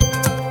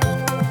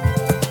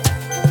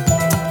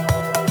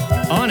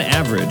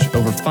average,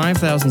 over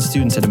 5,000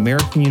 students at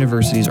American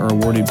universities are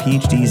awarded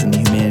PhDs in the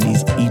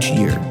humanities each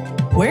year.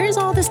 Where is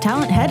all this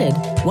talent headed?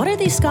 What are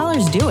these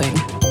scholars doing?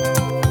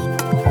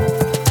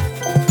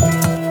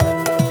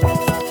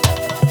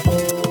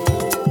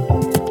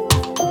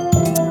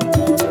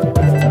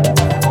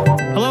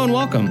 Hello and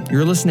welcome.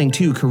 You're listening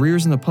to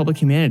Careers in the Public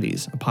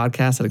Humanities, a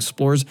podcast that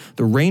explores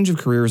the range of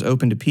careers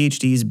open to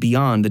PhDs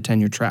beyond the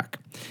tenure track.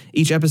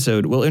 Each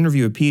episode, we'll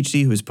interview a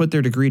PhD who has put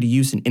their degree to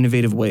use in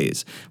innovative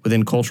ways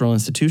within cultural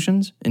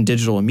institutions, in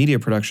digital and media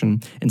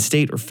production, in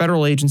state or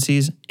federal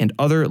agencies, and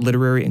other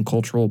literary and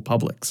cultural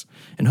publics,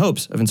 in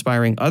hopes of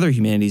inspiring other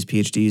humanities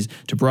PhDs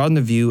to broaden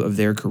the view of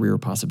their career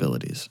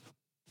possibilities.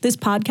 This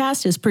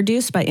podcast is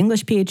produced by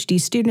English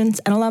PhD students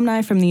and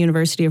alumni from the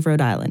University of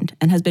Rhode Island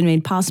and has been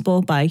made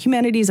possible by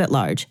Humanities at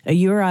Large, a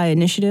URI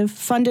initiative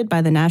funded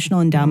by the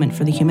National Endowment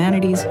for the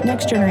Humanities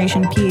Next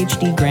Generation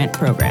PhD Grant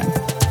Program.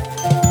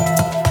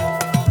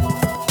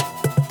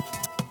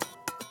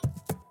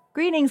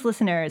 Greetings,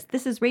 listeners.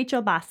 This is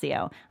Rachel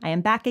Boccio. I am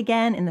back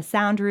again in the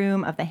sound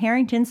room of the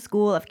Harrington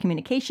School of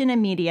Communication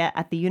and Media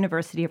at the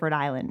University of Rhode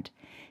Island.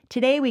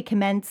 Today, we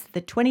commence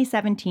the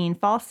 2017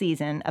 fall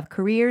season of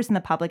Careers in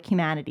the Public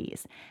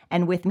Humanities.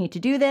 And with me to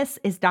do this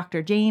is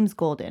Dr. James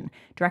Golden,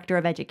 Director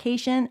of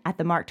Education at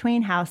the Mark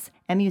Twain House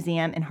and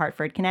Museum in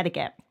Hartford,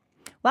 Connecticut.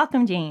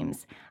 Welcome,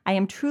 James. I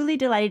am truly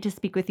delighted to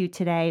speak with you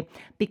today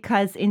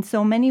because in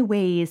so many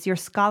ways, your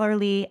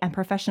scholarly and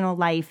professional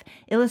life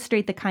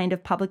illustrate the kind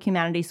of public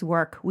humanities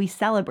work we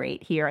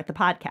celebrate here at the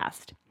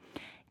podcast.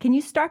 Can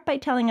you start by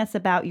telling us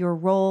about your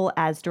role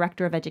as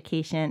Director of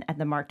Education at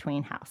the Mark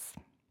Twain House?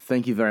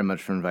 Thank you very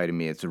much for inviting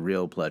me. It's a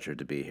real pleasure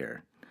to be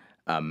here.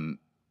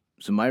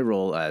 So my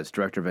role as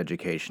Director of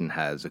Education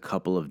has a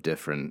couple of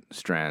different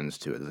strands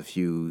to it. There's a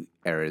few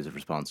areas of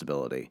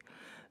responsibility.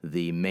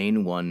 The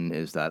main one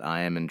is that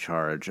I am in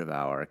charge of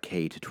our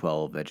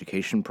K-12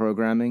 education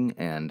programming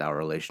and our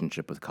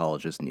relationship with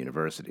colleges and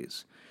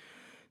universities.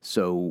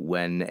 So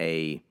when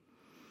a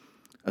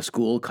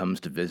school comes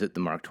to visit the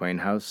Mark Twain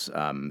House,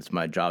 it's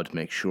my job to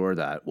make sure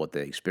that what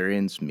they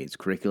experience meets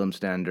curriculum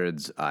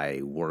standards.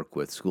 I work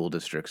with school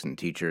districts and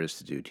teachers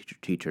to do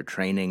teacher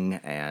training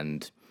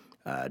and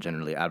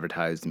generally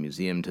advertise the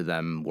museum to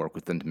them, work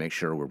with them to make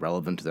sure we're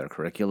relevant to their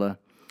curricula.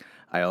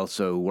 I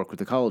also work with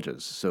the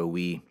colleges. So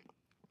we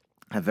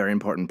have very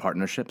important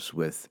partnerships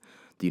with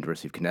the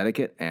University of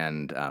Connecticut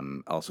and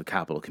also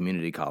Capital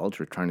Community College.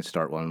 We're trying to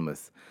start one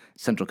with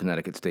Central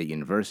Connecticut State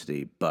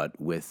University, but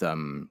with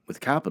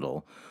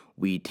Capital,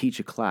 we teach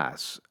a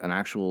class, an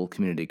actual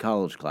community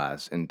college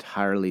class,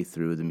 entirely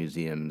through the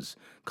museum's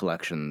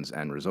collections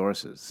and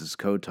resources. This is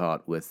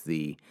co-taught with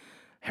the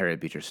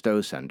Harriet Beecher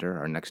Stowe Center,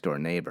 our next-door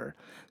neighbor.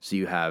 So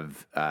you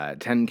have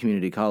 10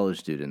 community college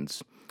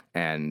students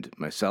and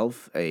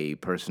myself, a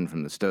person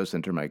from the Stowe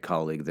Center, my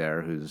colleague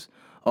there, who's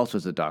also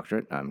has a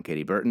doctorate,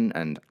 Katie Burton,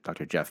 and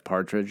Dr. Jeff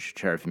Partridge,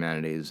 Chair of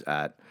Humanities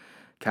at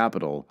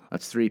Capital.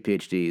 That's 3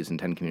 PhDs and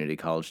 10 community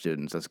college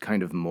students. That's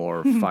kind of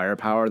more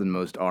firepower than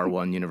most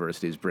R1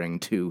 universities bring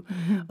to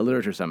a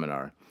literature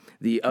seminar.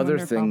 The other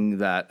thing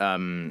that,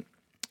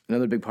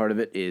 another big part of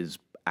it is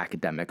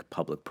academic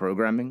public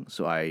programming.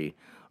 So I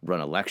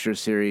run a lecture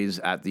series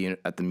at the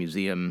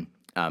museum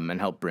and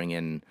help bring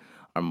in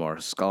our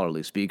more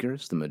scholarly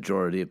speakers. The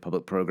majority of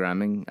public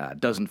programming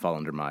doesn't fall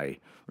under my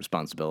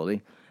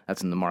responsibility.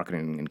 That's in the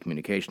marketing and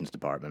communications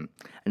department.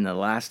 And the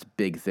last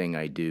big thing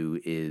I do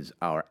is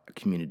our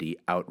community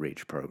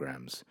outreach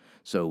programs.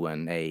 So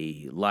when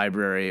a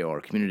library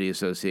or community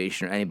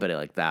association or anybody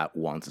like that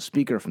wants a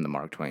speaker from the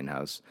Mark Twain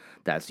House,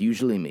 that's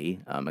usually me.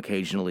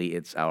 Occasionally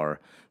it's our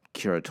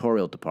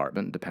curatorial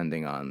department,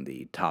 depending on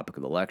the topic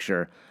of the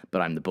lecture,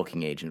 but I'm the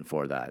booking agent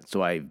for that.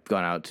 So I've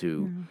gone out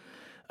to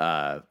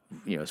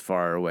as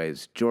far away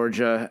as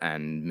Georgia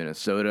and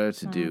Minnesota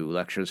to do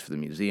lectures for the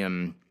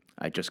museum.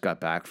 I just got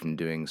back from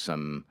doing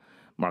some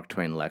Mark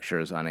Twain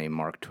lectures on a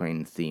Mark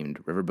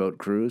Twain-themed riverboat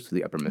cruise to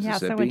the upper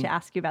Mississippi. Yes, I want to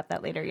ask you about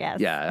that later,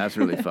 yes. Yeah, that's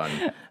really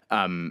fun.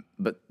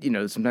 But,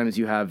 sometimes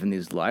you have in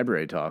these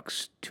library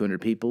talks 200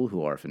 people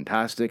who are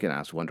fantastic and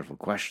ask wonderful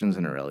questions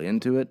and are really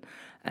into it.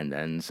 And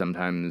then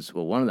sometimes,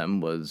 one of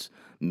them was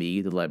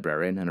me, the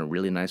librarian, and a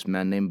really nice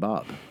man named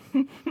Bob.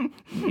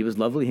 He was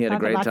lovely. He had a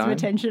great time. Lots of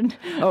attention.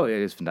 Oh, it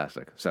is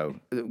fantastic. So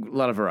a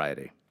lot of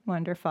variety.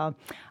 Wonderful.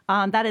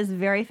 That is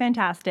very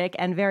fantastic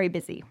and very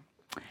busy.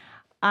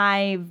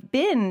 I've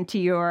been to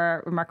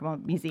your remarkable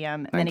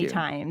museum many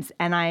times,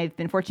 and I've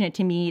been fortunate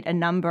to meet a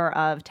number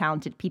of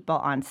talented people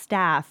on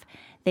staff.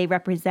 They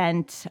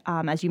represent,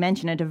 as you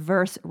mentioned, a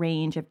diverse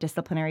range of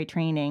disciplinary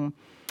training.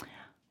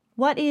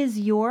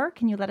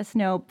 Can you let us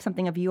know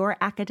something of your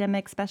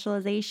academic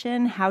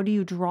specialization? How do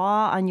you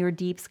draw on your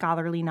deep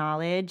scholarly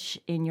knowledge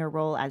in your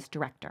role as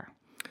director?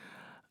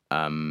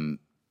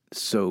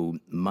 So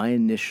my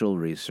initial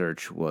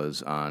research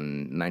was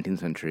on 19th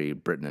century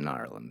Britain and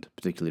Ireland,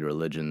 particularly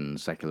religion,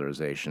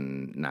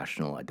 secularization,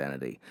 national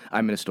identity.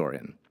 I'm an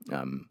historian.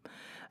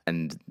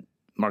 And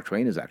Mark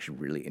Twain is actually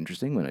really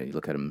interesting when I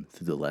look at him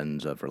through the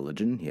lens of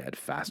religion. He had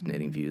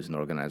fascinating views in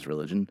organized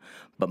religion.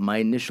 But my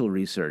initial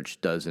research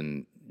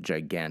doesn't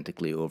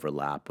gigantically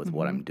overlap with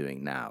what I'm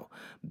doing now.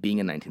 Being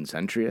a 19th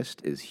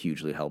centuryist is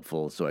hugely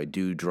helpful, so I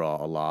do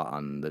draw a lot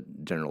on the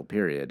general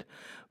period.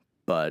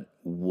 But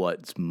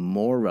what's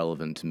more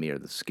relevant to me are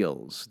the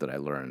skills that I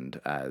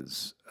learned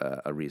as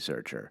a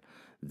researcher.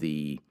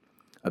 The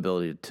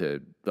ability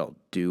to,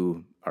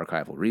 do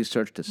archival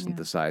research, to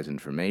synthesize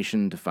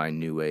information, to find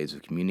new ways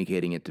of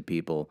communicating it to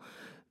people.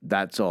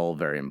 That's all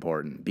very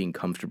important. Being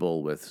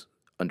comfortable with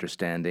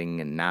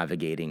understanding and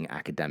navigating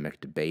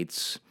academic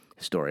debates,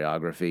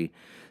 historiography.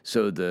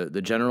 So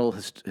the general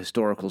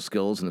historical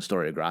skills and the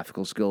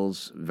historiographical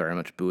skills very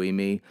much buoy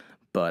me,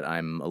 but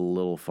I'm a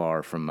little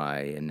far from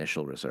my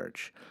initial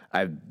research.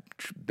 I've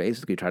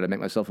basically tried to make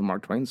myself a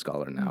Mark Twain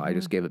scholar now. I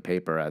just gave a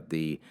paper at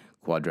the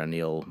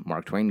quadrennial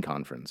Mark Twain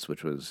conference,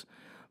 which was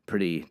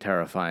pretty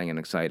terrifying and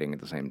exciting at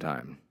the same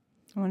time.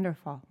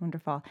 Wonderful,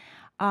 wonderful.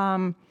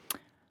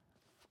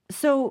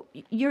 So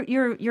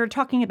you're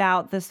talking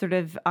about the sort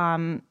of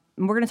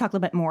we're going to talk a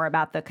little bit more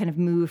about the kind of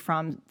move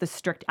from the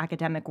strict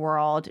academic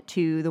world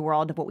to the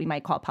world of what we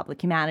might call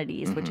public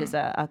humanities, which is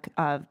a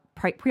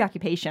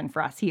preoccupation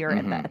for us here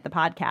at the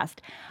podcast.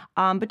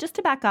 But just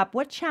to back up,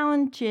 what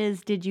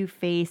challenges did you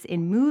face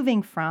in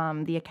moving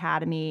from the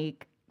academy,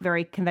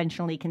 very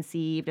conventionally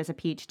conceived as a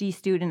PhD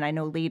student, I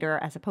know later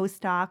as a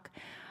postdoc,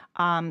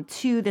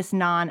 to this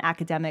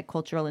non-academic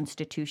cultural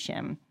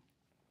institution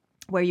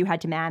where you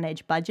had to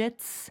manage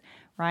budgets,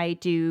 right?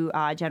 Do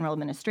general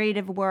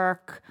administrative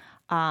work.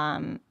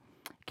 Can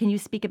you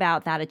speak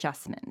about that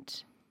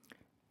adjustment?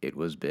 It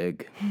was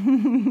big.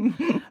 Do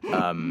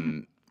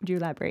you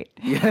elaborate?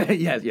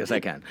 Yes, I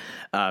can.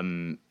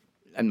 I'm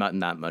not in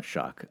that much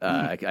shock.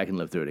 I can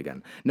live through it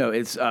again. No,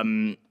 it's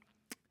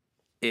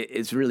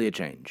really a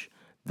change.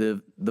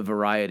 The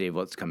variety of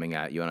what's coming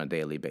at you on a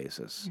daily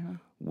basis. Yeah.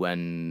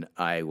 When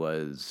I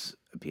was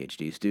a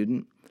PhD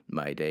student,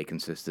 my day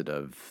consisted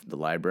of the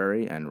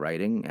library and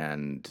writing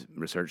and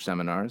research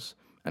seminars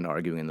and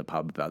arguing in the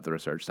pub about the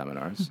research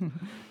seminars.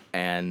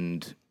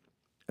 And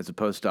as a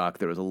postdoc,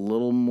 there was a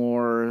little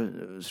more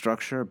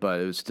structure, but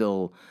it was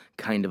still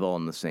kind of all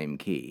in the same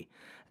key.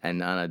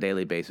 And on a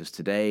daily basis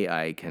today,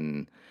 I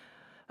can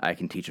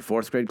teach a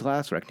fourth grade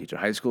class, or I can teach a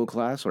high school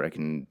class, or I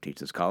can teach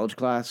this college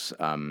class.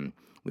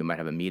 We might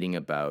have a meeting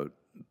about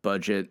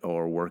budget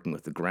or working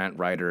with the grant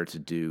writer to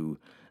do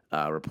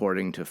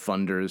reporting to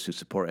funders who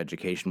support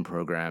education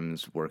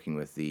programs, working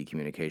with the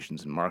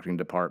communications and marketing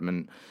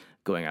department,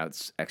 going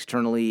out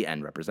externally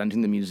and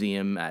representing the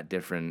museum at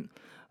different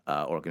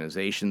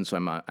organizations.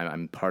 So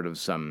I'm part of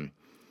some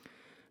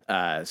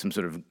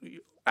sort of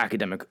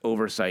academic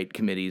oversight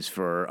committees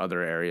for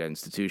other area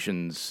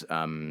institutions,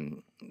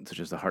 such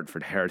as the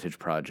Hartford Heritage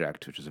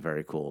Project, which is a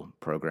very cool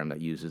program that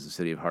uses the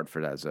city of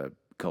Hartford as a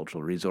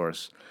cultural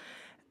resource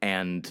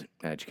and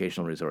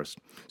educational resource.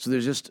 So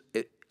there's just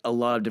a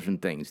lot of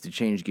different things to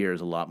change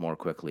gears a lot more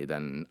quickly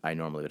than I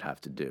normally would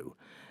have to do.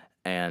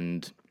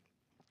 And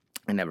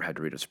I never had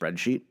to read a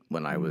spreadsheet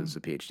when I was a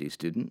PhD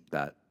student.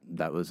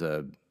 That was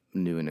a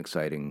new and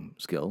exciting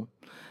skill.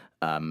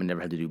 I never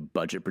had to do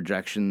budget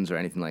projections or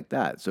anything like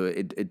that. So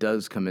it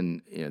does come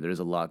in, there's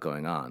a lot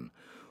going on.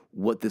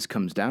 What this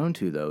comes down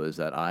to, though, is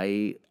that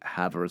I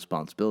have a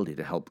responsibility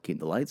to help keep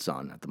the lights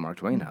on at the Mark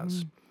Twain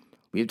House.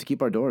 We have to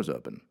keep our doors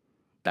open.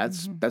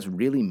 That's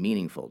really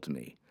meaningful to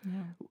me.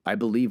 Yeah. I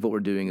believe what we're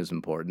doing is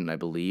important. I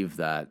believe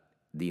that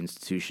the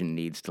institution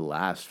needs to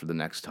last for the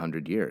next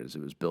 100 years.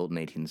 It was built in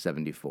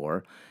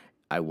 1874.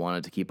 I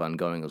wanted to keep on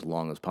going as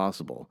long as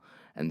possible.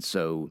 And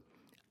so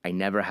I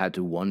never had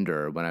to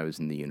wonder when I was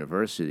in the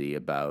university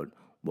about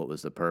what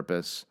was the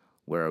purpose,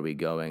 where are we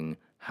going,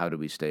 how do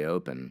we stay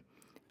open.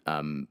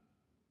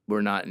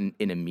 We're not in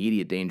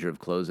immediate danger of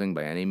closing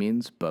by any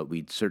means, but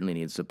we certainly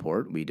need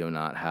support. We do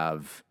not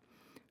have...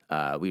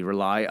 we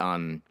rely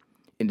on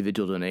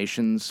individual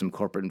donations, some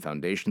corporate and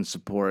foundation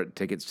support,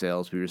 ticket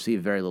sales. We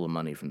receive very little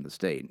money from the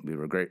state. We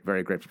were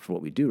very grateful for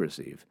what we do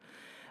receive.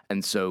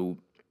 And so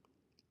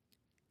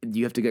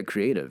you have to get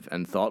creative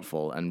and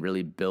thoughtful and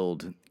really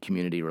build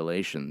community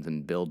relations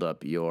and build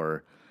up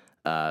your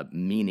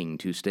meaning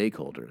to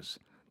stakeholders.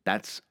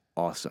 That's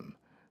awesome.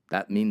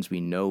 That means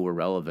we know we're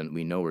relevant.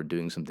 We know we're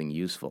doing something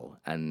useful.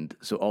 And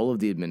so all of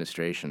the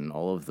administration,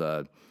 all of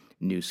the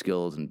new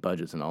skills and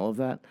budgets and all of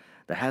that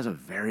has a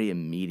very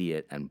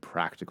immediate and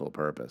practical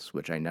purpose,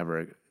 which I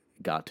never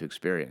got to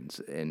experience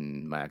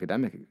in my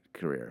academic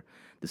career.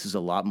 This is a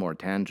lot more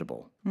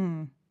tangible.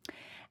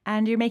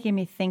 And you're making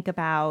me think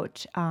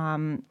about,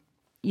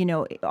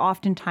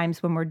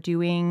 oftentimes when we're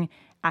doing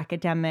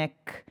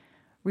academic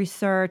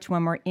research,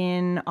 when we're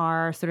in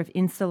our sort of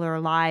insular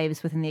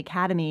lives within the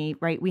academy,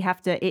 right, we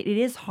have to, it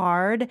is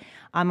hard,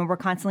 and we're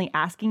constantly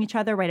asking each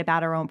other, right,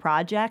 about our own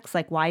projects,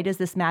 like, why does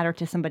this matter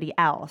to somebody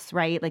else,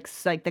 right? Like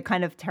the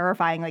kind of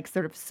terrifying, like,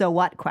 sort of so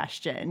what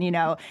question,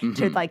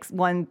 to like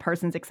one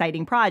person's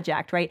exciting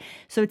project, right?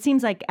 So it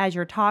seems like as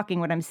you're talking,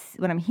 what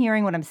I'm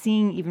hearing, what I'm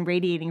seeing, even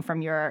radiating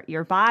from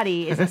your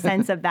body is a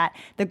sense of that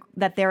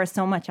there is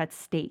so much at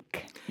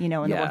stake, in the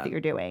work that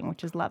you're doing,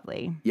 which is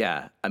lovely.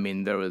 Yeah, I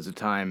mean, there was a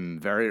time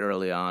very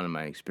early on in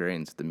my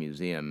experience at the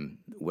museum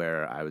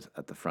where I was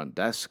at the front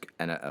desk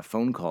and a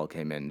phone call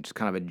came in, just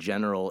kind of a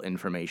general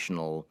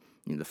informational,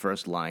 the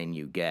first line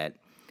you get.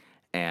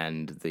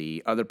 And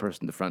the other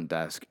person at the front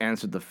desk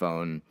answered the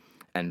phone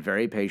and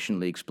very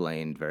patiently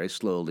explained very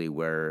slowly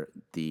where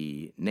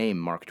the name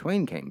Mark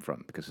Twain came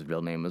from, because his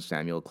real name was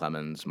Samuel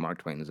Clemens. Mark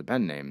Twain is a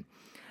pen name.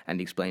 And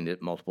he explained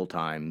it multiple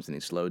times, and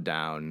he slowed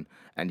down,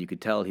 and you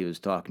could tell he was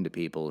talking to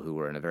people who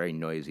were in a very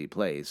noisy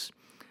place.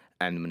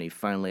 And when he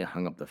finally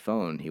hung up the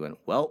phone, he went,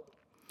 "Well,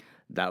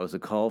 that was a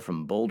call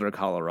from Boulder,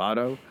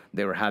 Colorado.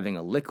 They were having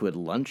a liquid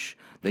lunch.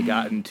 They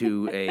got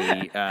into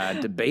a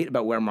debate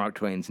about where Mark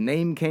Twain's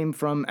name came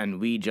from, and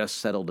we just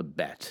settled a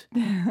bet."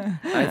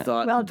 I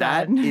thought, Well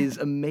that done. is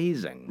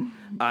amazing.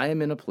 I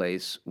am in a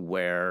place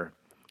where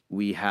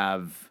we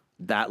have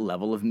that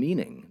level of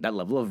meaning, that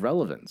level of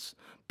relevance.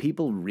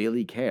 People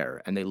really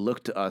care, and they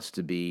look to us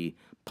to be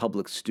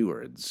public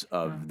stewards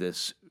of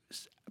this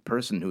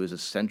person who is a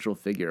central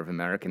figure of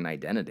American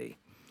identity.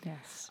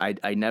 Yes.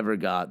 I never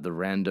got the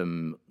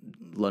random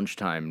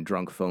lunchtime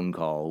drunk phone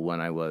call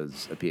when I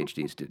was a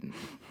PhD student.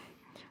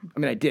 I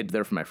mean, I did.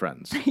 They're for my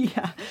friends.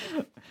 Yeah.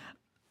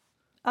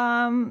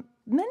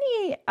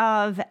 Many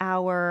of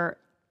our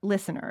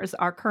listeners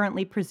are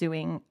currently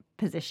pursuing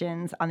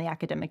positions on the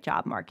academic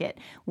job market,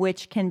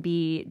 which can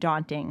be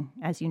daunting,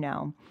 as you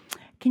know.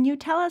 Can you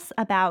tell us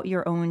about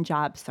your own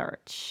job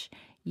search?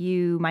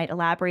 You might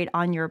elaborate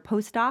on your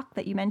postdoc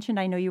that you mentioned.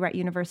 I know you were at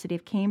University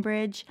of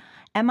Cambridge.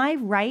 Am I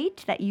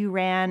right that you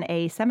ran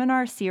a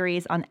seminar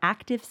series on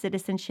active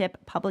citizenship,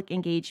 public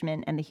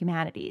engagement, and the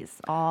humanities,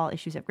 all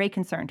issues of great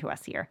concern to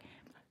us here?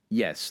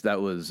 Yes,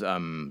 that was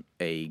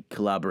a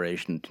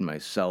collaboration between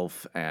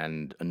myself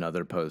and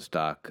another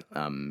postdoc,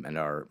 and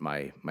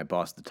my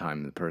boss at the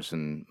time, the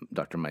person,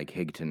 Dr. Mike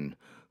Higton,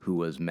 who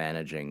was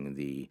managing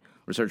the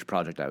research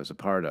project I was a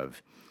part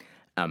of.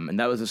 And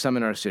that was a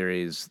seminar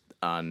series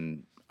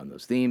on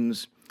those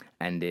themes,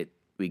 and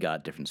we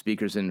got different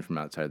speakers in from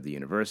outside the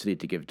university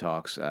to give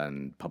talks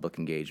on public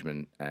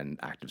engagement and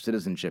active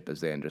citizenship as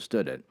they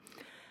understood it.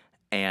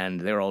 And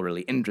they were all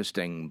really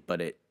interesting,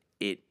 but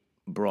it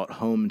brought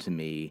home to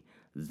me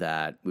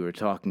that we were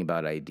talking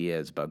about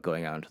ideas about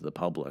going out into the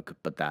public,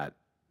 but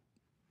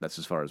that's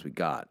as far as we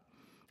got.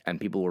 And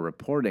people were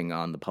reporting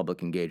on the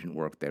public engagement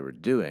work they were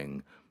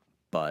doing,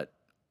 but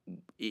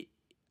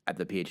at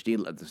the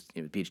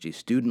PhD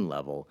student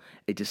level,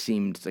 it just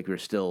seemed like we were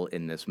still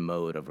in this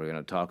mode of we're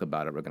going to talk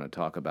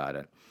about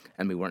it,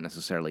 and we weren't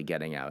necessarily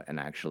getting out and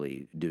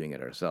actually doing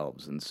it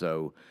ourselves.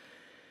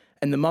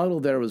 And the model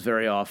there was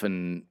very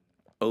often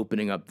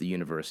opening up the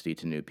university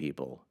to new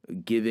people,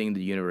 giving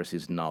the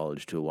university's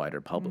knowledge to a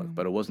wider public,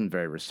 but it wasn't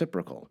very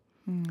reciprocal.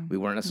 We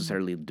weren't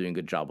necessarily doing a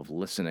good job of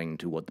listening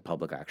to what the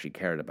public actually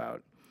cared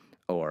about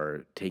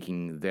or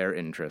taking their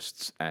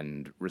interests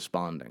and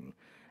responding.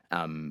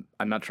 I'm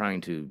not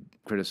trying to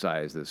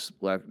criticize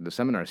the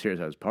seminar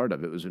series I was part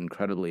of. It was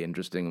incredibly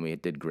interesting, and we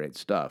did great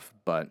stuff,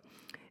 but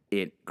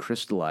it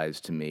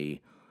crystallized to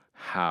me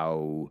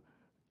how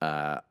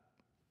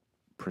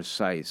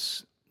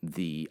precise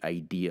the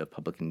idea of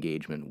public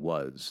engagement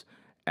was.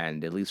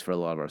 And at least for a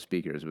lot of our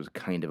speakers, it was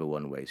kind of a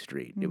one-way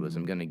street. It was,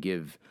 I'm going to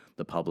give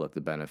the public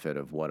the benefit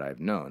of what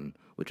I've known,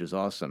 which is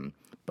awesome,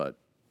 but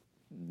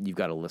you've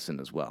got to listen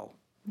as well.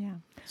 Yeah.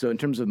 So in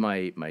terms of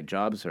my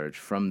job search,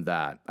 from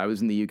that, I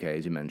was in the UK,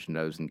 as you mentioned.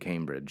 I was in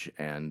Cambridge,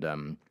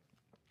 and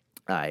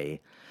I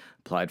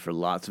applied for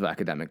lots of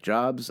academic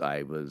jobs.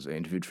 I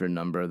interviewed for a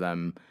number of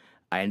them.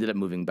 I ended up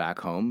moving back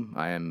home.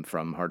 I am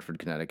from Hartford,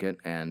 Connecticut,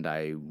 and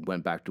I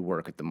went back to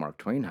work at the Mark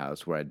Twain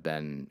House, where I'd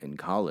been in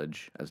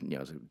college as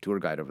a tour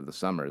guide over the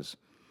summers.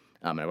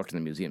 And I worked in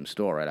the museum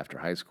store right after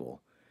high school.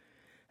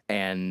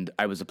 And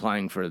I was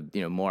applying for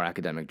more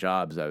academic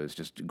jobs. I was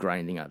just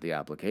grinding out the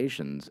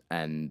applications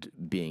and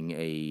being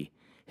a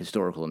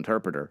historical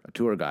interpreter, a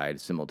tour guide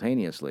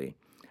simultaneously.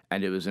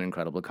 And it was an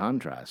incredible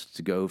contrast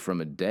to go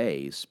from a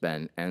day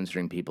spent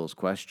answering people's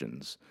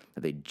questions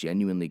that they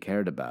genuinely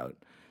cared about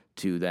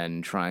to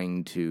then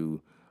trying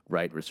to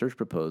write research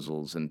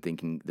proposals and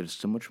thinking there's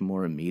so much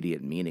more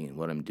immediate meaning in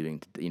what I'm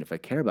doing. If I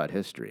care about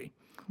history,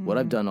 what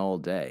I've done all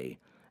day,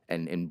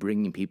 and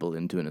bringing people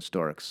into an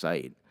historic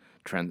site,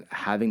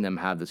 having them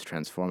have this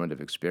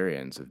transformative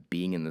experience of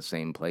being in the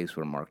same place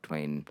where Mark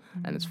Twain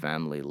and his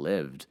family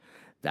lived,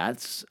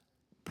 that's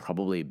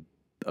probably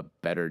a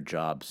better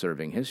job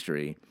serving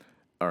history,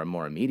 or a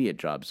more immediate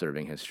job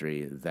serving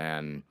history,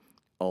 than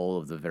all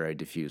of the very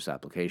diffuse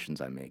applications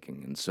I'm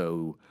making. And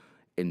so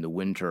in the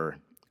winter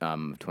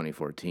of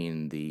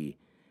 2014, the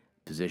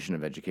position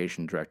of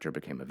education director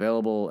became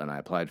available, and I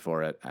applied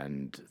for it,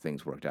 and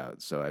things worked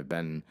out. So I've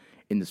been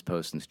in this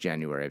post since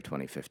January of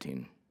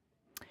 2015.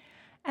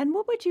 And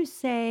what would you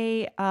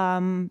say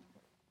are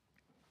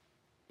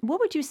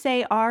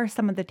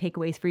some of the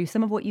takeaways for you,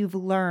 some of what you've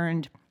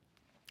learned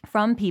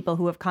from people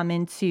who have come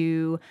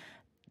into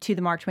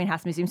the Mark Twain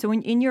House Museum? So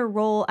in your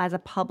role as a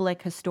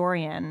public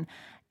historian,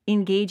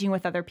 engaging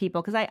with other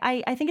people, because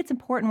I think it's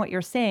important what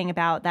you're saying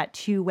about that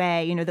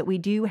two-way, that we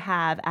do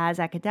have as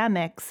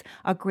academics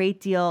a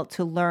great deal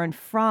to learn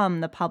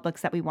from the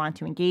publics that we want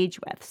to engage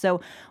with.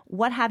 So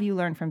what have you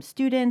learned from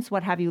students?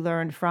 What have you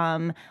learned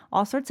from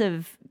all sorts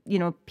of,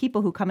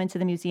 people who come into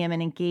the museum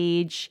and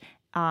engage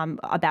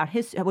about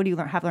history? What do you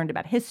have learned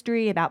about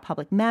history, about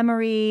public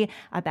memory,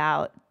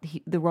 about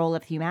the role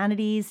of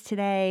humanities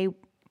today?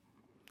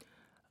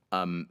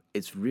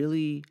 It's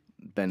really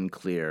been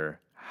clear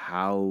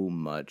how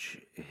much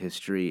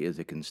history is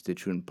a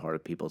constituent part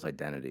of people's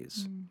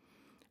identities.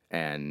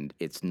 And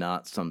it's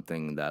not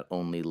something that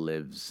only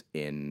lives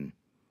in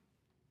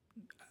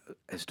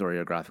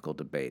historiographical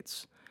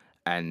debates.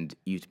 And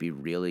you have to be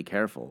really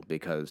careful,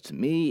 because to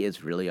me,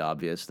 it's really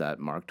obvious that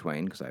Mark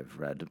Twain, because I've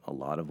read a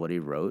lot of what he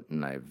wrote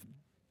and I've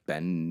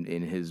been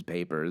in his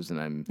papers and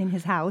I'm in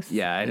his house.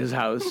 Yeah, in his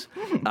house.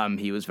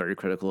 He was very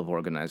critical of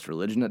organized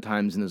religion at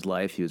times in his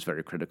life. He was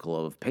very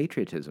critical of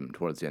patriotism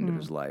towards the end of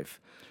his life.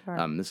 Sure.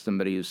 This is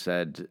somebody who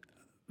said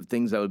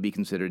things that would be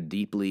considered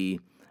deeply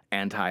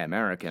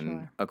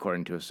anti-American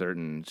according to a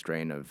certain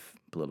strain of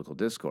political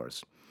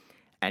discourse.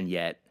 And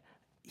yet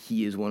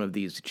he is one of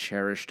these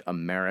cherished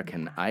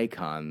American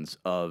icons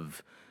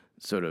of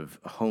sort of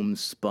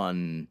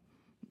homespun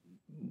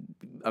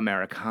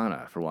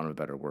Americana, for want of a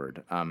better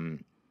word.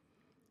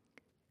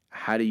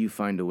 How do you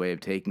find a way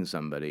of taking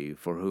somebody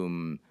for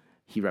whom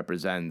he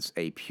represents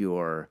a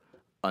pure,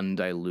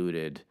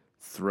 undiluted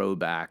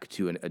throwback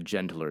to a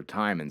gentler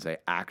time and say,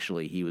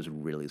 actually, he was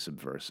really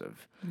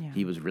subversive. Yeah.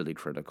 He was really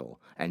critical,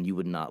 and you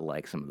would not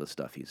like some of the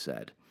stuff he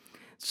said.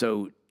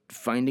 So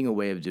finding a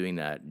way of doing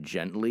that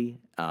gently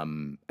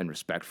and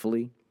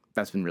respectfully,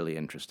 that's been really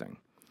interesting.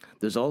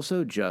 There's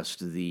also just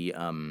the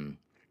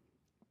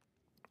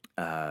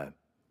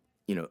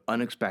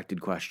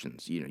unexpected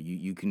questions.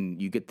 You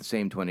get the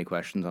same 20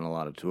 questions on a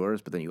lot of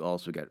tours, but then you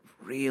also get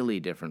really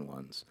different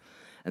ones.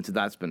 And so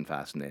that's been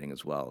fascinating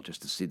as well,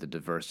 just to see the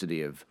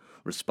diversity of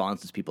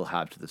responses people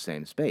have to the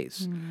same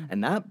space.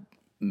 And that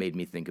made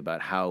me think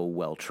about how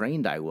well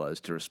trained I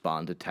was to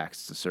respond to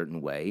texts a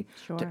certain way,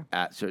 to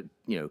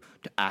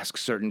ask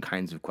certain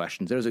kinds of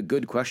questions. There's a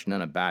good question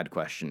and a bad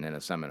question in a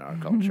seminar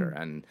culture,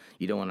 and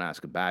you don't want to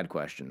ask a bad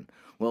question.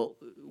 Well,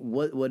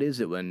 what is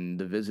it when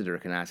the visitor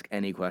can ask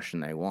any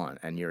question they want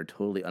and you're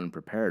totally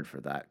unprepared for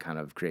that kind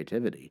of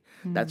creativity?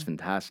 That's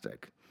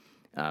fantastic.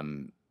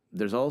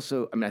 There's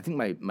also, I think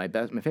my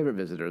favorite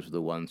visitors were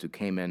the ones who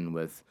came in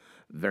with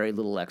very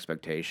little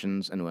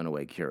expectations and went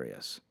away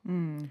curious.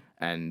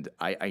 And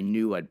I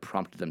knew I'd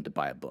prompted them to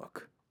buy a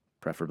book,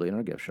 preferably in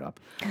our gift shop.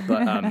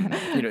 But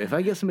if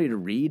I get somebody to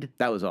read,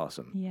 that was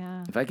awesome.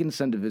 Yeah. If I can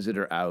send a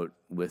visitor out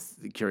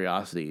with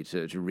curiosity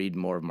to read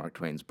more of Mark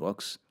Twain's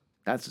books,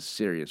 that's a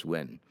serious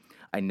win.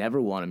 I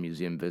never want a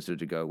museum visitor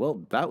to go,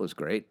 well, that was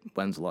great.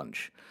 When's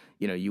lunch?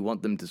 You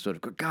want them to sort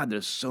of go, God,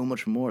 there's so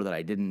much more that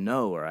I didn't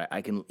know, or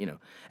I can,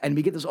 and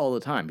we get this all the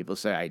time. People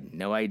say, I had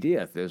no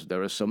idea there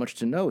was so much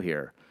to know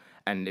here.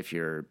 And if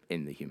you're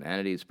in the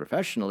humanities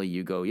professionally,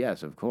 you go,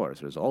 yes, of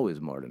course, there's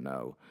always more to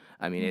know.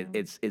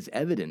 It's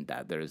evident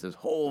that there's this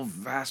whole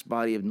vast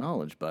body of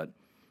knowledge, but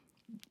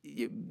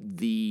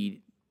the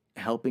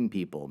helping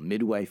people,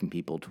 midwifing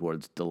people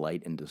towards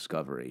delight and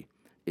discovery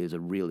is a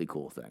really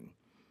cool thing.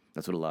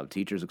 That's what a lot of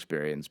teachers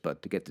experience,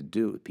 but to get to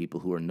do it with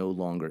people who are no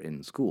longer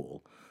in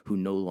school, who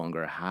no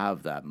longer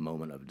have that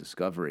moment of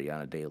discovery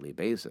on a daily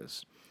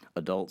basis.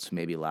 Adults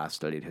maybe last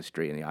studied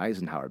history in the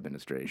Eisenhower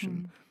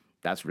administration.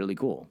 That's really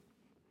cool.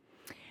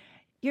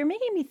 You're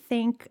making me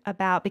think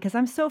about, because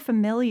I'm so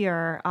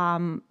familiar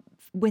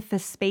with the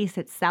space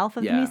itself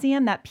of the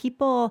museum, that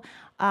people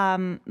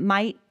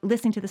might,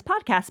 listening to this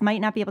podcast, might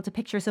not be able to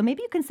picture. So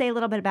maybe you can say a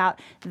little bit about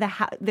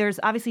there's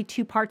obviously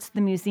two parts to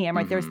the museum,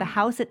 right? There's the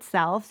house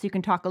itself, so you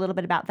can talk a little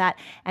bit about that.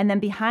 And then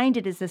behind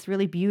it is this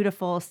really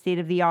beautiful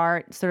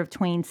state-of-the-art sort of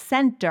Twain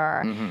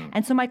Center.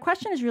 And so my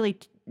question is really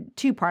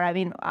two-part.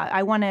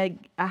 I want to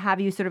have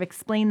you sort of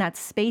explain that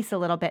space a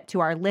little bit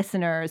to our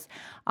listeners,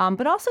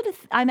 but also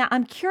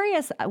I'm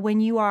curious, when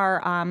you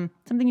are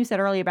something you said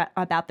earlier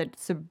about the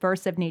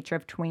subversive nature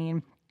of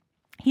Twain.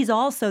 He's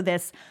also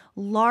this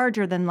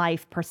larger than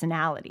life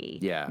personality,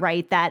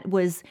 right? That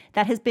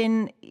has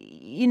been,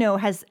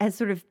 has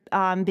sort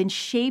of been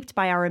shaped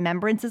by our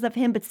remembrances of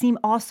him, but seem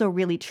also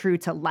really true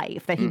to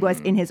life, that he was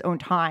in his own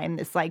time,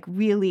 this like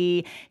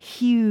really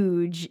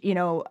huge,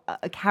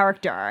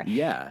 character.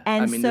 Yeah.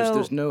 And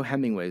there's no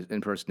Hemingway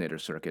impersonator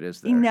circuit,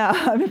 is there?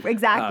 No,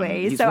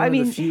 exactly. He's one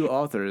of the few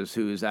authors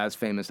who's as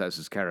famous as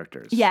his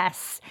characters.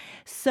 Yes.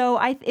 So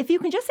if you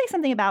can just say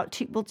something about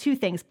two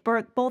things,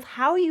 both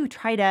how you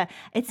try to,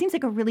 it seems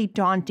like a really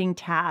daunting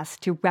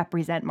task to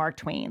represent Mark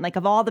Twain. Like,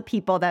 of all the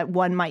people that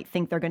one might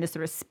think they're going to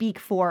sort of speak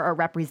for or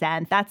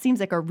represent, that seems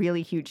like a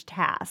really huge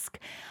task.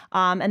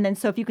 And then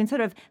so if you can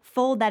sort of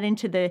fold that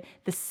into the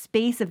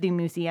space of the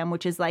museum,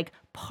 which is like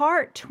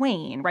part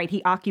Twain, right?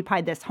 He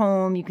occupied this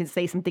home. You can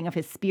say something of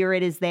his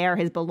spirit is there,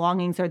 his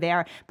belongings are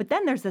there. But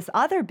then there's this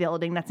other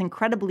building that's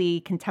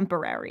incredibly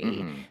contemporary.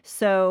 Mm-hmm.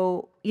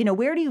 So,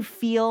 where do you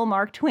feel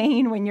Mark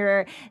Twain when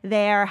you're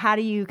there? How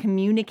do you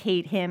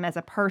communicate him as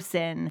a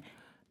person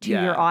to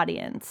your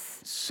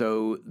audience?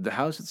 So the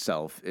house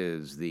itself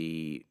is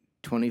the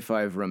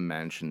 25-room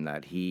mansion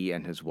that he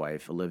and his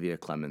wife, Olivia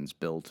Clemens,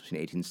 built between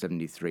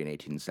 1873 and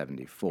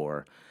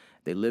 1874.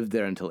 They lived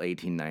there until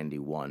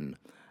 1891,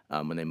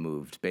 when they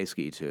moved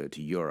basically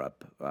to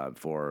Europe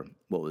for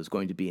what was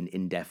going to be an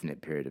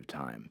indefinite period of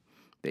time.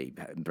 They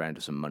ran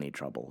into some money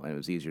trouble, and it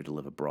was easier to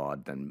live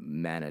abroad than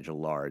manage a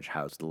large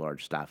house with a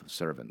large staff of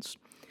servants.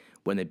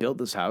 When they built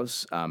this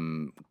house,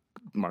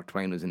 Mark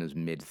Twain was in his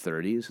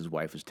mid-30s. His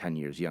wife was 10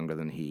 years younger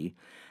than he.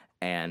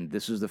 And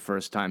this was the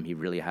first time he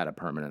really had a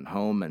permanent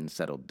home and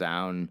settled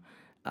down.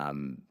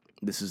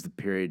 This is the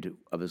period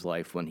of his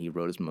life when he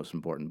wrote his most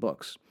important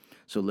books.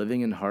 So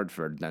living in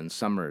Hartford, then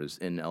summers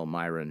in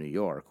Elmira, New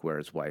York, where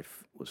his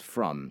wife was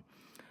from,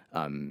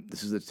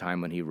 this is the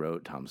time when he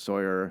wrote Tom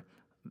Sawyer,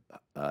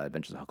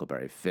 Adventures of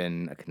Huckleberry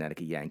Finn, A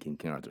Connecticut Yankee in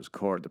King Arthur's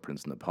Court, The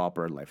Prince and the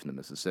Pauper, Life in the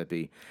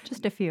Mississippi.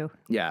 Just a few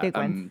Yeah, big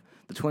ones.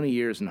 The 20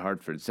 years in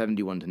Hartford,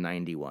 71 to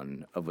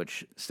 91, of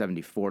which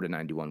 74 to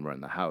 91 were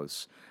in the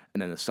house,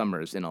 and then the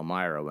summers in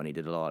Elmira when he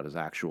did a lot of his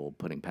actual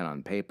putting pen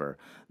on paper.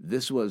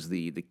 This was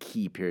the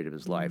key period of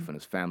his life when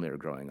his family were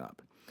growing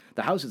up.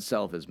 The house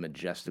itself is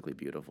majestically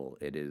beautiful.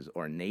 It is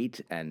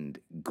ornate and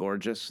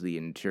gorgeous. The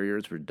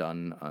interiors were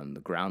done on the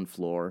ground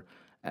floor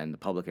and the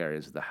public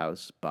areas of the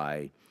house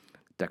by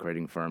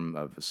decorating firm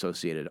of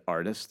Associated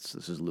Artists.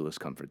 This is Louis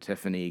Comfort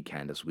Tiffany,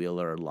 Candace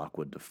Wheeler,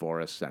 Lockwood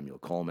DeForest, Samuel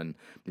Coleman.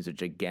 These are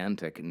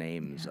gigantic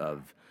names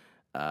of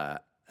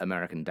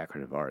American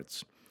decorative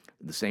arts.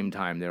 At the same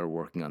time they were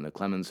working on the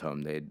Clemens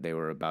home, they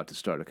were about to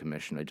start a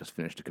commission. They just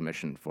finished a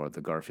commission for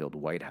the Garfield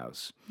White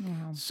House. Yeah.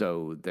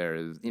 So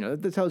there's,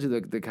 that tells you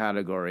the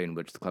category in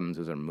which the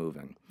Clemenses are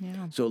moving.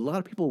 Yeah. So a lot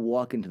of people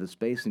walk into the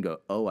space and go,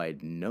 oh, I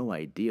had no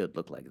idea it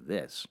looked like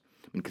this.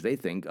 Because they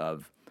think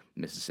of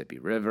Mississippi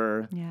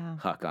River,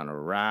 Huck on a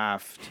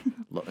raft,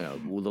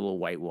 little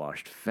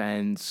whitewashed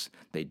fence.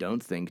 They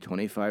don't think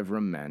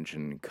 25-room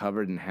mansion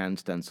covered in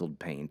hand-stenciled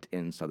paint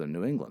in southern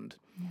New England.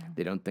 Yeah.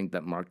 They don't think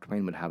that Mark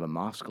Twain would have a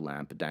mosque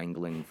lamp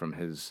dangling from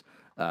his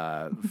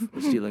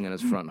ceiling in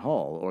his front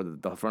hall, or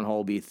that the front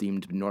hall be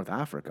themed to North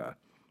Africa.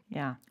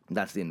 Yeah.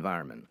 That's the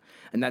environment.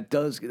 And that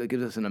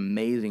gives us an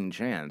amazing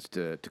chance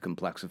to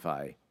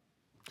complexify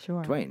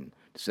Twain.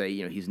 To say,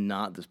 he's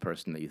not this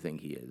person that you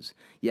think he is.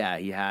 Yeah,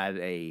 he had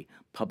a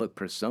public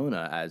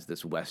persona as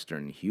this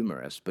Western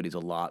humorist, but he's a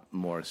lot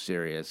more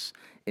serious,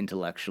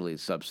 intellectually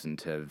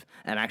substantive,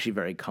 and actually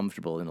very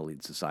comfortable in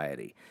elite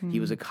society. He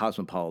was a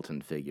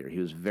cosmopolitan figure. He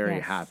was very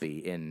happy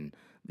in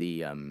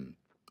the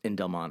in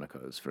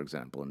Delmonico's, for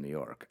example, in New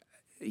York.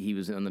 He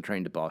was on the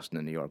train to Boston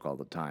and New York all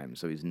the time,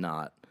 so he's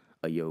not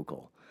a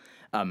yokel.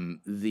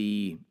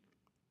 The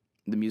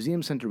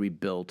museum center we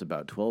built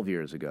about 12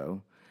 years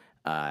ago.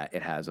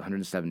 It has a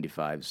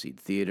 175-seat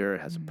theater.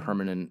 It has a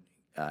permanent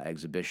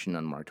exhibition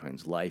on Mark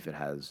Twain's life. It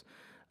has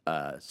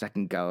a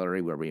second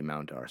gallery where we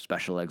mount our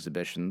special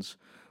exhibitions.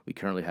 We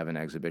currently have an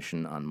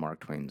exhibition on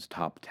Mark Twain's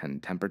top 10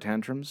 temper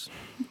tantrums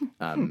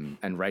and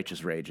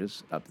righteous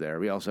rages up there.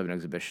 We also have an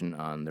exhibition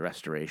on the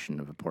restoration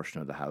of a portion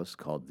of the house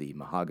called the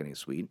Mahogany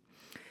Suite.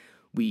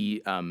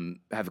 We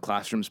have a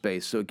classroom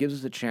space, so it gives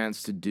us a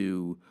chance to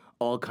do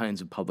all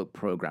kinds of public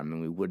programming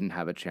we wouldn't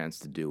have a chance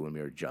to do when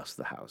we were just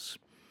the house.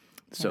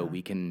 So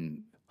we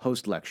can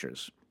host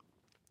lectures.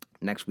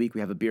 Next week, we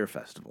have a beer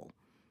festival.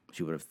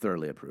 She would have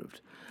thoroughly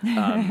approved.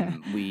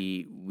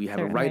 We have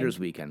a writer's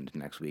weekend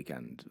next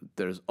weekend.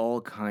 There's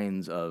all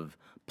kinds of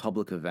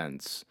public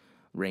events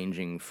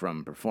ranging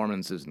from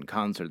performances and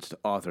concerts to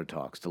author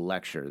talks to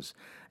lectures.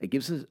 It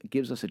gives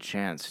us a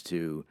chance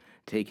to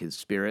take his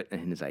spirit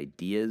and his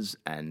ideas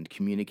and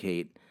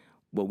communicate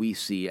what we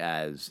see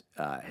as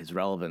his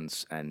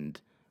relevance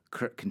and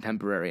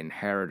contemporary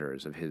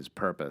inheritors of his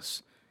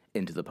purpose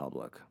into the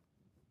public.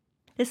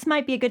 This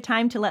might be a good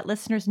time to let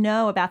listeners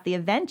know about the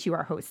event you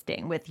are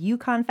hosting with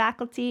UConn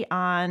faculty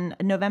on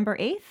November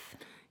 8th.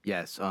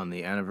 Yes, on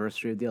the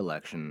anniversary of the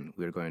election,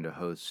 we are going to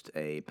host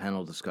a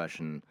panel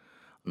discussion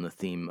on the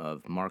theme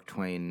of Mark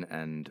Twain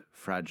and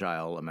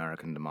fragile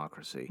American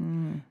democracy.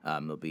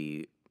 There'll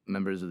be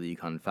members of the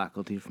UConn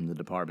faculty from the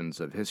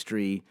departments of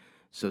history,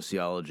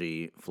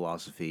 sociology,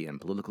 philosophy, and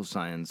political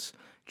science,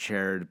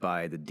 chaired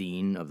by the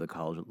Dean of the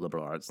College of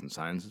Liberal Arts and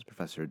Sciences,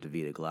 Professor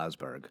Davida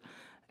Glasberg,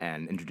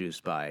 and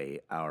introduced by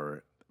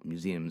our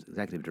museum's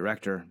executive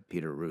director,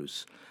 Peter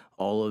Roos.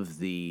 All of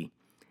the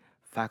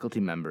faculty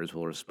members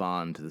will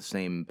respond to the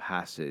same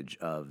passage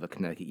of A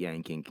Connecticut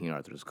Yankee in King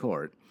Arthur's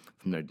Court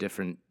from their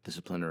different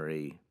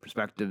disciplinary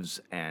perspectives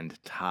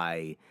and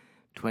tie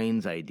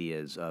Twain's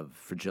ideas of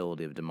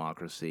fragility of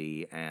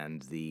democracy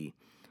and the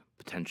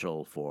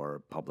potential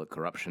for public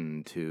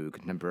corruption to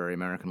contemporary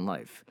American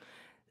life.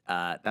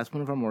 That's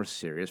one of our more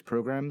serious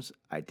programs.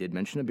 I did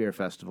mention a beer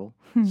festival,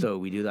 so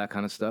we do that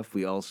kind of stuff.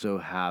 We also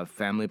have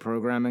family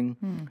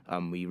programming.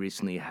 We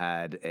recently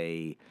had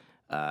a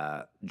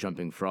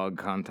jumping frog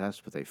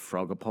contest with a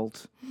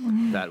frogapult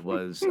that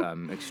was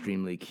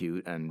extremely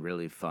cute and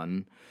really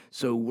fun.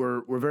 So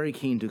we're very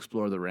keen to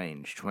explore the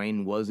range.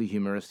 Twain was a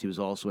humorist. He was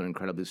also an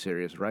incredibly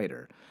serious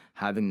writer.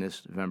 Having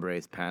this November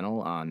 8th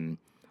panel on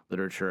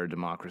literature,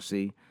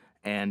 democracy,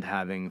 and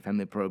having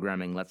family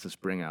programming lets us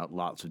bring out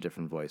lots of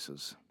different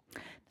voices.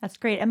 That's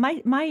great. And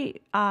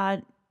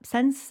my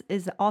sense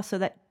is also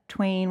that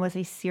Twain was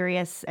a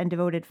serious and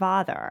devoted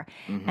father.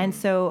 And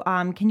so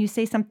can you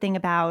say something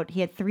about,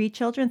 he had 3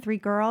 children, 3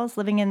 girls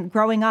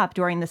growing up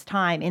during this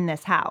time in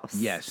this house?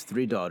 Yes,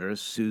 3 daughters,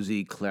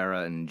 Susie,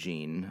 Clara, and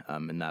Jean,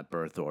 in that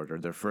birth order.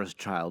 Their first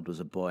child was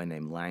a boy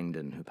named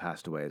Langdon who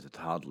passed away as a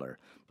toddler.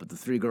 But the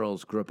 3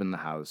 girls grew up in the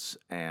house,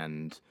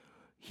 and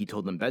he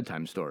told them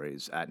bedtime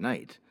stories at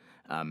night.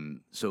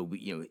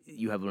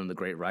 You have one of the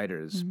great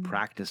writers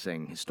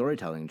practicing his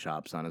storytelling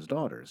chops on his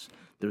daughters.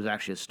 There was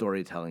actually a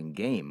storytelling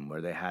game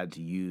where they had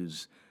to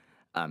use,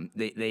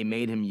 they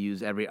made him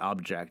use every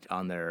object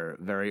on their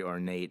very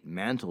ornate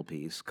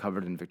mantelpiece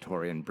covered in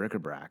Victorian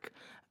bric-a-brac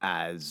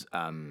as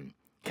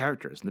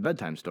characters in the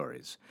bedtime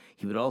stories.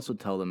 He would also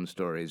tell them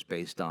stories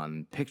based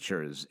on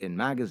pictures in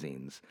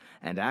magazines.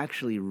 And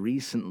actually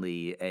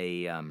recently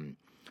a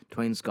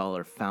Twain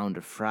scholar found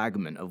a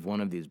fragment of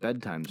one of these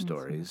bedtime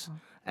stories,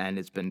 and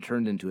it's been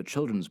turned into a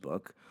children's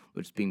book,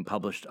 which is being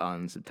published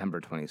on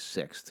September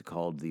 26th,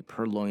 called The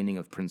Purloining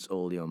of Prince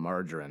Olio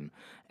Margarine,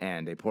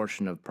 and a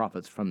portion of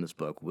profits from this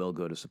book will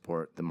go to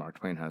support the Mark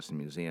Twain House and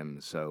Museum.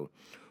 So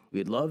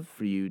we'd love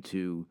for you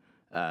to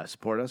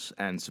support us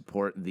and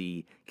support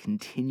the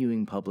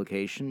continuing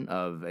publication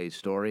of a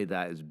story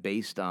that is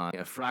based on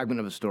a fragment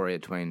of a story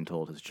that Twain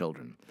told his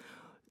children.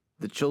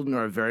 The children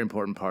are a very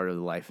important part of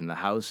the life in the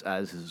house,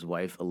 as his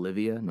wife,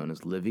 Olivia, known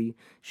as Livy.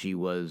 She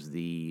was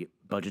the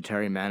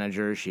budgetary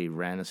manager. She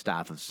ran a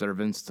staff of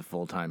servants. It's a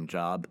full-time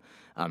job.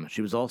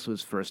 She was also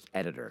his first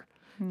editor.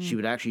 She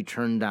would actually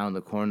turn down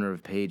the corner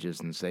of pages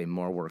and say,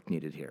 more work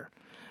needed here.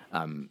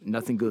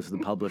 Nothing goes to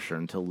the publisher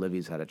until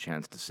Livy's had a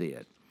chance to see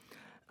it.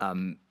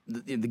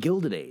 The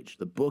Gilded Age,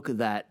 the book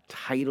that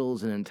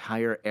titles an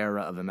entire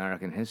era of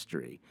American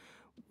history,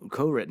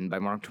 co-written by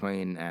Mark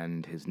Twain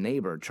and his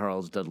neighbor,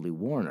 Charles Dudley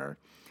Warner.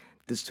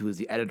 This, who is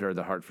the editor of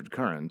the Hartford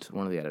Courant,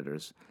 one of the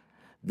editors.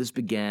 This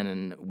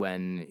began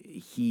when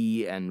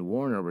he and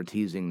Warner were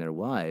teasing their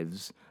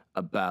wives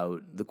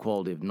about the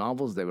quality of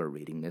novels they were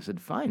reading. They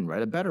said, fine,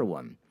 write a better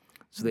one.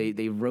 So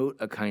they wrote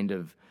a kind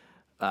of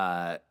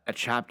a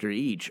chapter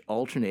each,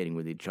 alternating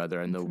with each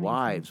other, and the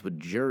wives would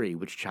jury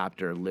which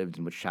chapter lived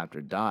and which chapter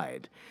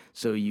died.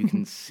 So you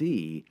can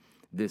see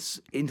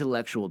this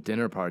intellectual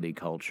dinner party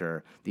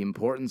culture, the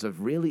importance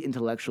of really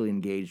intellectually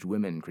engaged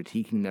women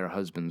critiquing their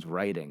husbands'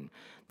 writing,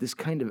 this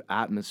kind of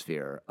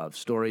atmosphere of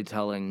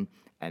storytelling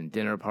and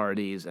dinner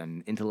parties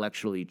and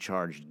intellectually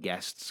charged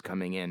guests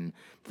coming in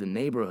to the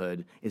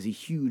neighborhood is a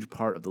huge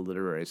part of the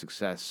literary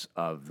success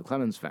of the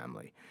Clemens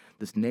family.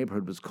 This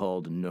neighborhood was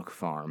called Nook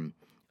Farm,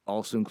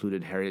 also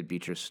included Harriet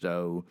Beecher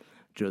Stowe,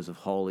 Joseph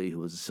Hawley, who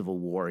was a Civil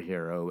War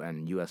hero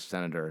and U.S.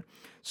 Senator.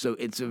 So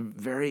it's a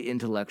very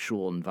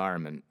intellectual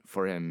environment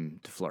for him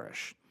to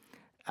flourish.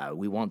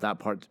 We want that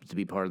part to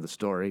be part of the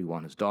story. We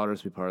want his daughters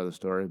to be part of the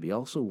story. We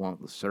also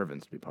want the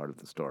servants to be part of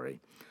the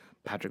story.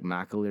 Patrick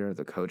McAleer,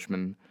 the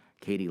coachman,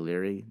 Katie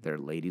Leary, their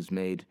lady's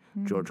maid,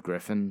 George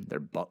Griffin, their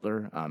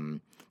butler.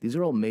 These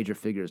are all major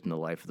figures in the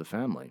life of the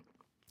family.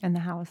 And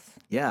the house.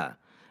 Yeah.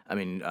 I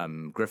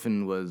mean,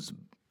 Griffin was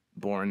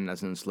born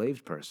as an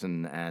enslaved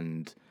person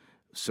and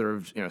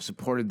served,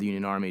 supported the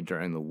Union Army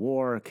during the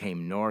war,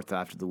 came north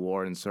after the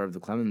war and served the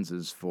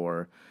Clemenses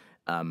for,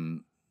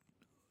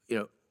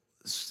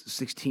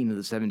 16 of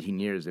the 17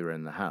 years they were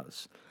in the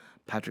house.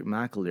 Patrick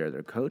McAleer,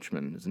 their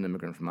coachman, is an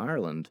immigrant from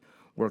Ireland,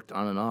 worked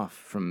on and off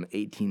from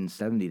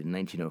 1870 to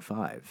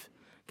 1905.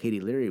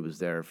 Katie Leary was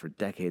there for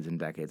decades and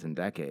decades and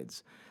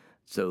decades.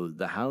 So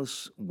the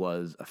house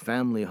was a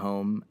family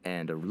home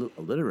and a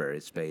literary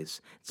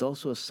space. It's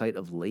also a site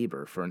of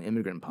labor for an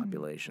immigrant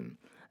population.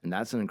 And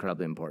that's an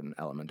incredibly important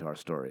element to our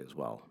story as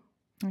well.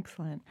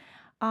 Excellent.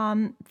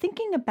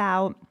 Thinking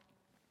about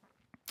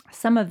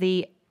some of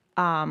the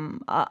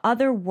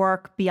other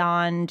work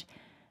beyond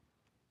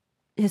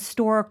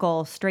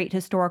straight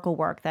historical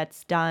work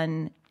that's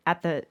done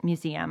at the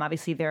museum.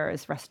 Obviously, there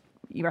is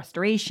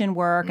restoration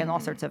work and all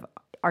sorts of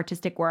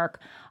artistic work.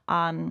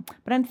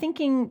 But I'm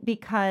thinking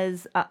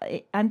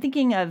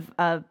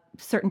of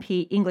certain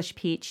English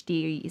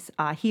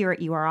PhDs here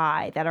at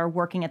URI that are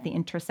working at the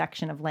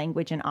intersection of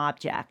language and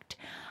object.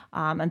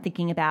 I'm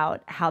thinking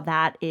about how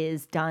that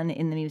is done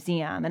in the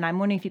museum. And I'm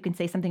wondering if you can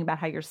say something about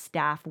how your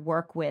staff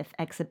work with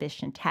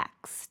exhibition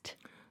text.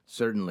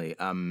 Certainly.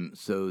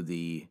 So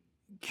the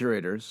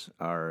curators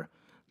are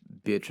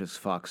Beatrice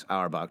Fox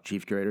Auerbach,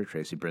 Chief Curator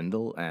Tracy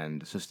Brindle,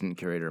 and Assistant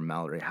Curator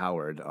Mallory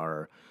Howard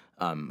are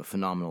a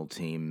phenomenal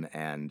team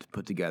and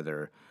put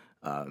together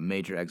a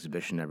major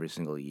exhibition every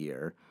single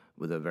year.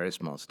 with a very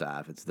small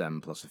staff. It's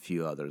them plus a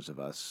few others of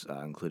us,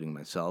 including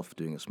myself,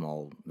 doing a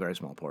very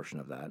small portion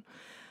of that.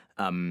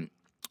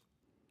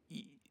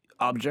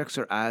 Objects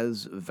are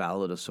as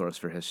valid a source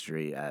for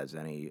history as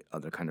any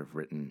other kind of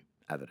written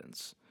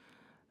evidence.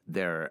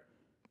 They're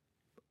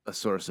a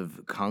source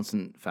of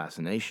constant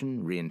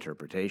fascination,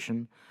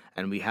 reinterpretation,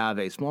 and we have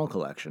a small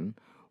collection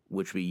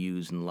which we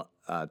use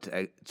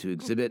to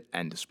exhibit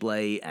and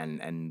display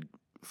and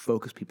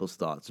focus people's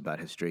thoughts about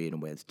history in a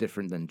way that's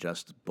different than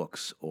just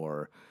books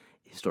or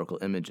historical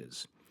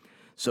images.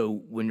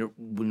 So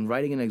when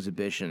writing an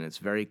exhibition, it's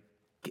very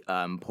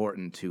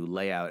important to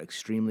lay out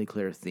extremely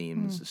clear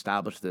themes,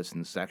 establish this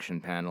in section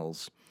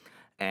panels,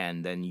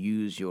 and then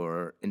use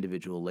your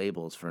individual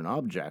labels for an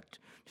object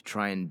to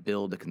try and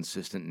build a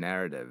consistent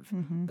narrative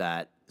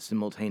that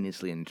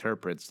simultaneously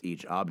interprets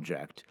each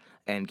object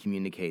and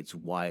communicates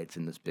why it's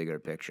in this bigger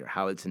picture,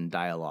 how it's in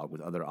dialogue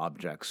with other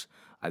objects,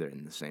 either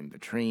in the same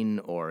vitrine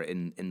or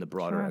in the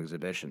broader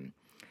exhibition.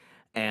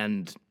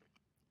 And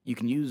you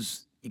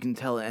can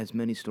tell as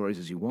many stories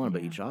as you want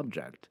about each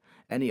object.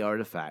 Any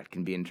artifact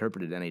can be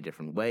interpreted any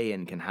different way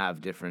and can have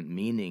different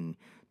meaning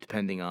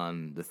depending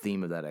on the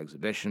theme of that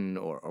exhibition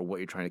or what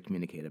you're trying to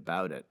communicate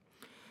about it.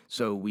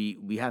 So we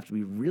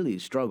really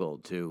struggle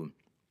to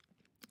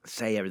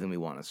say everything we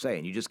want to say,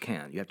 and you just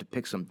can't. You have to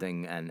pick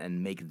something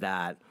and make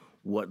that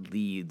what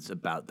leads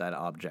about that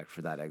object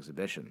for that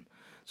exhibition.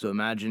 So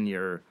imagine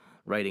you're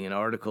writing an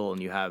article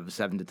and you have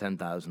 7,000 to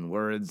 10,000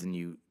 words and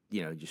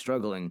you're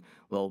struggling.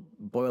 Well,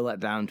 boil that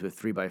down to a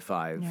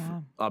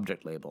 3x5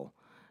 object label.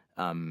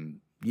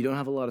 You don't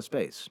have a lot of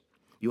space.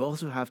 You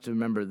also have to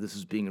remember this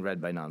is being read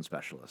by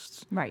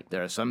non-specialists. Right.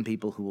 There are some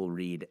people who will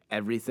read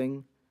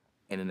everything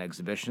in an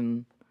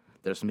exhibition.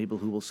 There are some people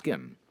who will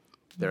skim.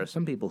 There are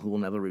some people who will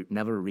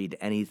never read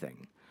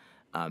anything.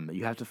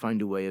 You have to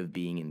find a way of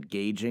being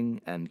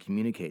engaging and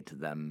communicate to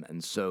them.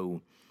 And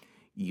so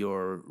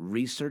you're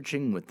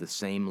researching with the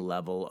same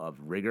level of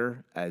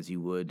rigor as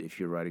you would if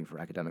you're writing for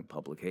academic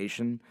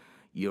publication.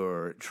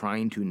 You're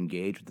trying to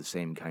engage with the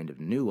same kind of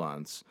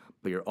nuance,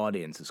 but your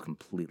audience is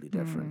completely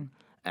different.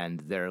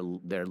 And their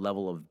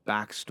level of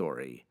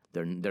backstory,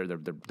 the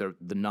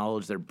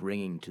knowledge they're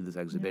bringing to this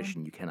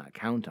exhibition, you cannot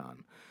count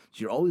on.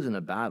 So you're always in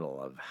a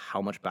battle of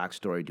how much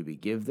backstory do we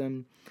give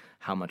them,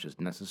 how much is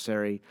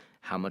necessary,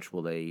 how much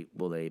will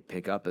they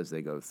pick up as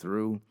they go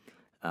through.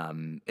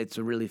 It's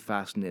a really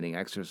fascinating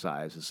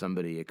exercise as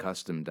somebody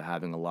accustomed to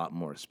having a lot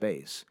more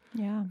space.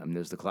 Yeah.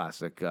 There's the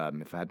classic,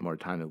 if I had more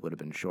time, it would have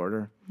been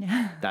shorter.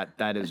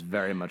 That is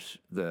very much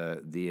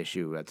the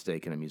issue at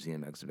stake in a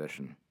museum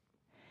exhibition.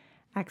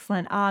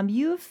 Excellent.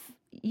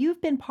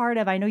 You've been part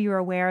of, I know you're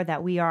aware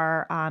that we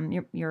are,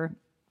 you're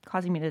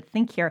causing me to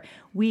think here,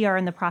 we are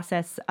in the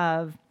process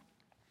of,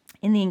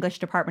 in the English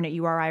department at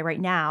URI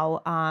right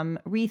now,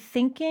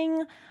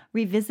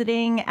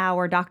 revisiting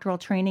our doctoral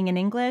training in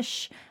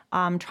English,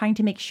 trying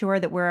to make sure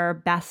that we're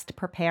best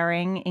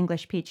preparing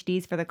English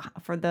PhDs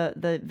for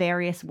the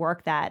various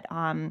work that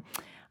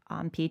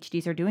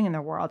PhDs are doing in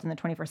the world in the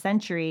 21st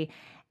century.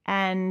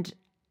 And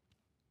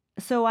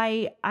so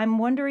I'm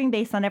wondering,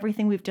 based on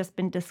everything we've just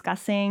been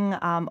discussing,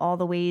 all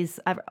the ways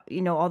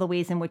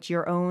in which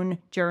your own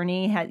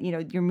journey had,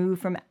 your move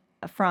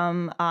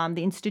from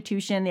the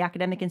institution, the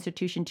academic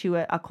institution, to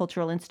a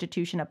cultural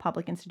institution, a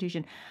public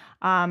institution.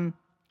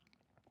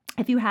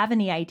 If you have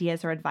any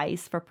ideas or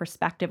advice for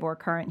prospective or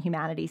current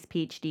humanities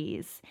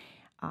PhDs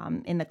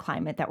in the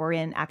climate that we're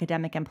in,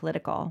 academic and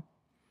political.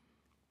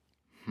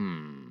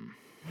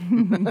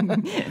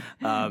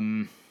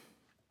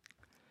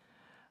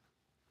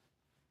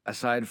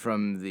 Aside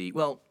from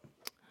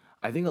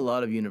I think a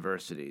lot of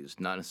universities,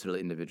 not necessarily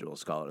individual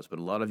scholars, but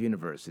a lot of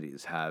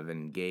universities have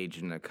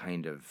engaged in a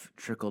kind of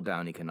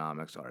trickle-down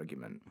economics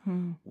argument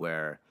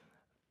where,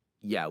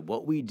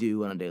 what we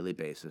do on a daily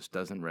basis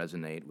doesn't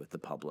resonate with the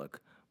public,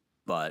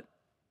 but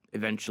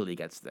eventually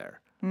gets there.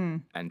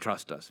 And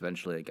trust us,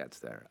 eventually it gets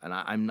there. And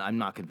I'm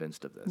not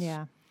convinced of this.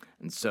 Yeah.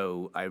 And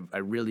so I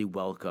really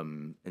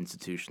welcome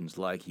institutions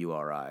like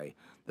URI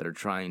that are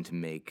trying to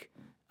make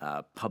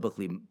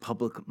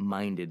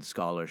public-minded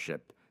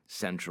scholarship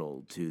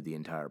central to the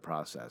entire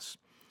process.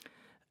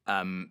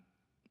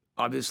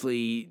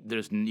 Obviously,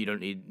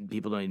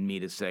 people don't need me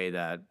to say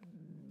that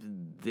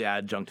the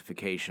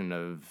adjunctification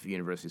of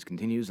universities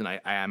continues, and I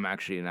am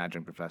actually an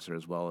adjunct professor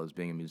as well as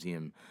being a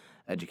museum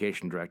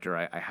education director.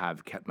 I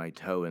have kept my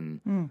toe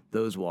in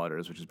those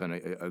waters, which has been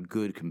a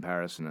good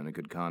comparison and a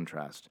good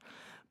contrast.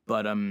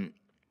 But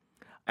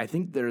I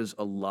think there's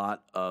a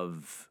lot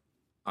of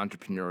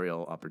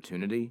entrepreneurial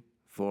opportunity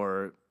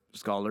for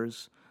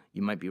scholars.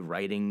 You might be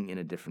writing in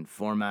a different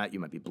format, you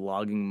might be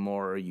blogging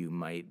more, you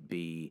might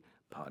be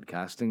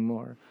podcasting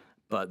more,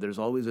 but there's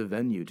always a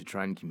venue to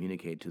try and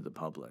communicate to the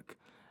public.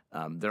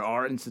 There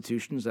are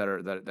institutions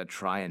that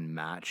try and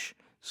match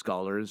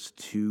scholars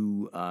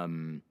to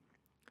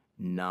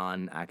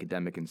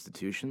non-academic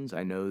institutions.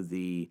 I know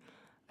I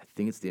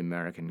think it's the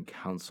American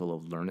Council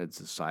of Learned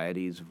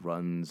Societies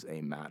runs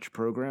a match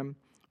program,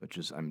 which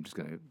is, I'm just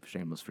going to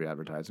shameless free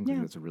advertising, because I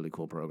think it's a really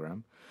cool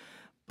program.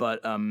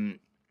 But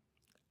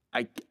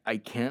I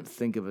can't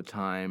think of a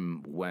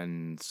time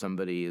when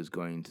somebody is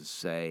going to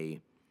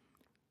say,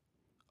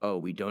 oh,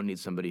 we don't need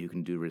somebody who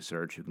can do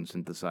research, who can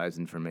synthesize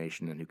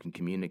information, and who can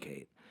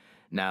communicate.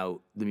 Now,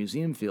 the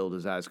museum field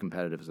is as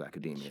competitive as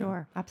academia.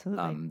 Sure,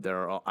 absolutely.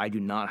 I do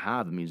not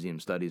have a museum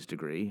studies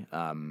degree,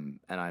 and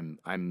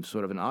I'm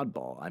sort of an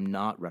oddball. I'm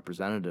not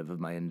representative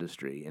of my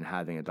industry in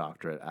having a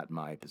doctorate at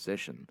my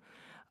position.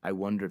 I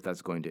wonder if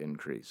that's going to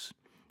increase.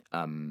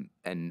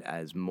 And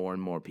as more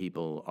and more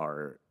people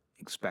are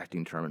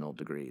expecting terminal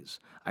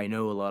degrees, I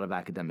know a lot of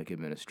academic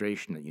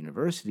administration at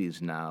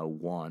universities now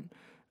want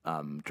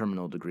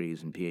terminal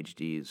degrees and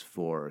PhDs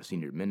for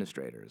senior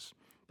administrators.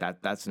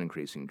 That's an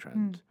increasing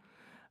trend.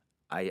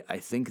 I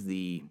think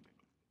the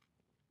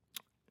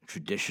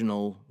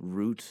traditional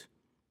route,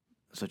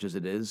 such as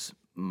it is,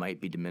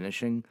 might be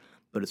diminishing,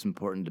 but it's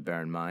important to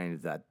bear in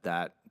mind that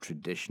that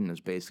tradition has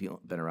basically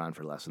been around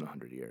for less than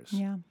 100 years.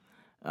 Yeah.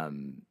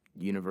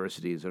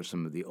 Universities are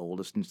some of the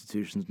oldest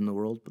institutions in the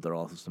world, but they're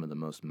also some of the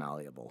most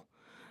malleable.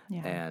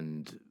 Yeah.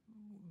 And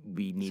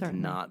we need to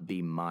not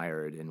be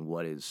mired in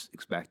what is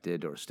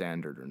expected or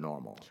standard or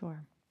normal.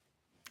 Sure.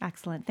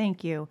 Excellent.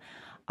 Thank you.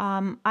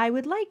 I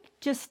would like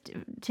just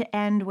to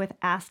end with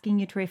asking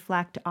you to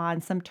reflect on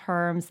some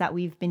terms that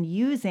we've been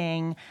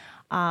using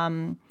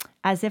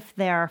as if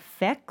they're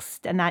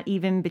fixed, and that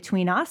even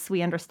between us,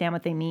 we understand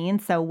what they mean.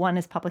 So one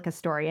is public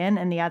historian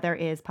and the other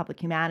is public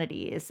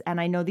humanities.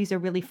 And I know these are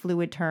really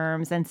fluid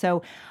terms. And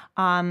so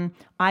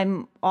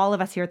all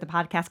of us here at the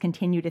podcast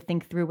continue to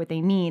think through what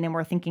they mean, and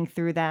we're thinking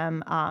through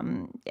them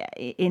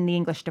in the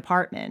English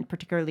department,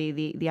 particularly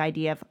the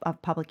idea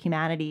of public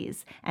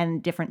humanities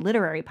and different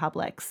literary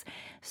publics.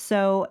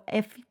 So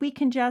if we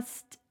can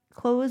just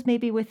close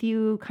maybe with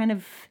you kind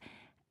of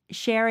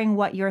sharing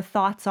what your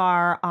thoughts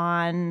are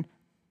on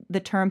the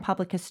term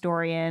public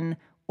historian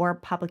or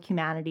public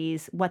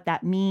humanities, what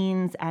that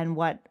means and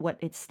what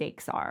its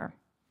stakes are.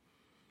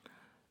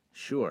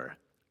 Sure.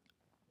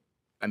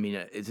 I mean,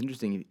 it's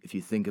interesting if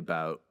you think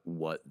about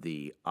what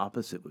the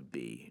opposite would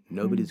be.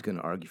 Nobody's going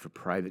to argue for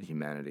private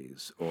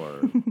humanities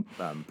or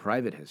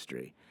private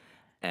history.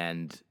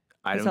 And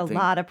There's a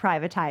lot of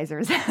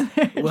privatizers out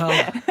there. Well,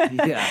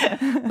 yeah.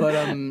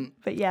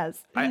 But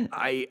yes.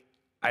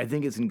 I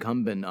think it's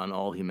incumbent on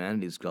all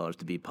humanities scholars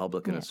to be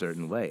public in a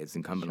certain way. It's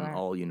incumbent on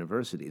all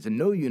universities. And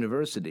no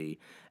university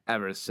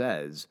ever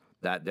says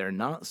that they're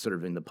not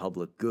serving the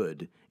public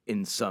good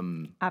in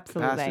some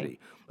capacity.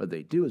 What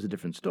they do is a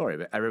different story,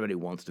 but everybody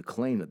wants to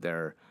claim that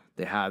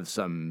they have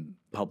some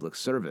public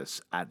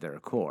service at their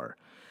core.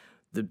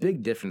 The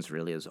big difference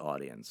really is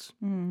audience.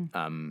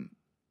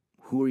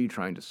 Who are you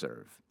trying to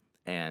serve?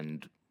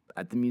 And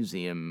at the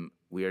museum,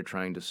 we are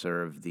trying to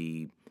serve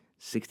the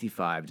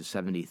 65 to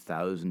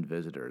 70,000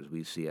 visitors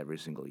we see every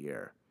single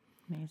year.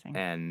 Amazing.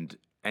 And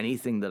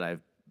anything that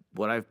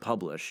I've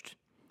published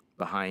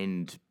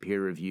behind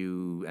peer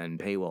review and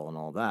paywall and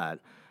all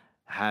that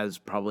has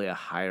probably a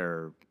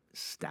higher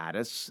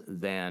status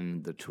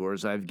than the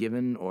tours I've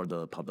given or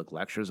the public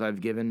lectures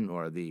I've given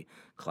or the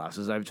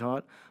classes I've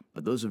taught,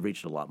 but those have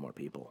reached a lot more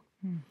people.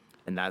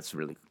 And that's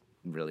really,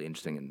 really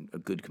interesting and a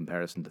good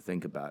comparison to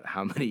think about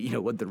how many,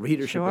 what the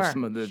readership of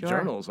some of the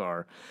journals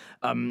are.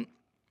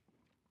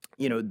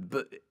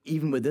 But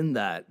even within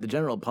that, the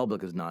general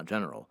public is not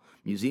general.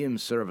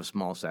 Museums serve a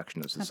small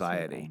section of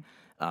society.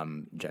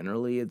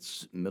 Generally,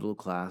 it's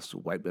middle-class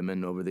white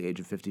women over the age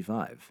of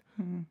 55.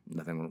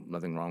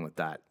 Nothing wrong with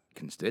that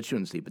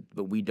constituency,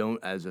 but we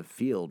don't, as a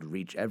field,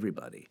 reach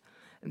everybody.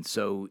 And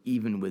so,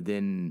 even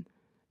within,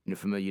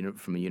 from a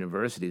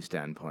university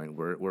standpoint,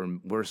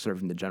 we're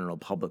serving the general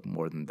public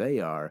more than they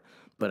are.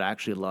 But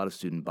actually, a lot of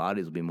student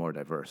bodies will be more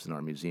diverse in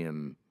our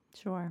museum.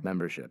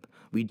 Membership.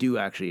 We do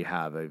actually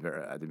have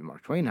at the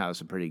Mark Twain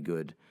House a pretty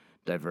good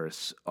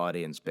diverse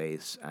audience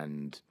base,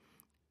 and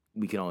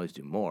we can always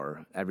do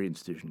more. Every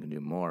institution can do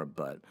more,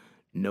 but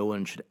no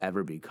one should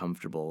ever be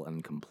comfortable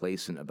and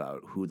complacent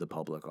about who the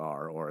public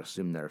are or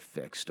assume they're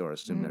fixed or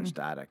assume they're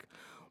static.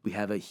 We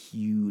have a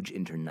huge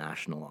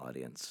international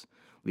audience.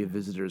 We have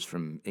visitors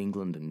from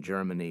England and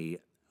Germany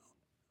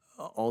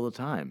all the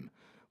time.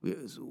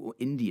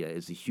 India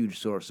is a huge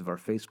source of our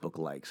Facebook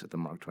likes at the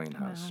Mark Twain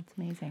House. Wow, that's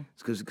amazing.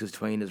 It's because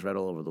Twain is read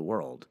all over the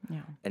world.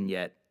 Yeah. And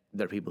yet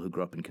there are people who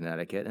grew up in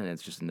Connecticut and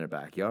it's just in their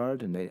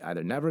backyard, and they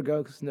either never go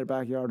because it's in their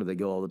backyard or they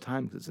go all the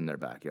time because it's in their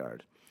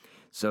backyard.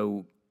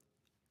 So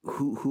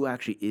who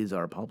actually is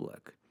our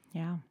public?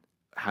 Yeah.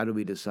 How do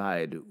we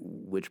decide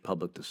which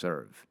public to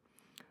serve?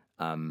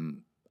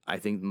 I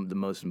think the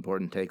most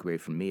important takeaway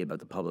for me about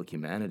the public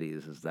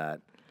humanities is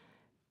that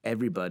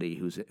everybody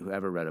who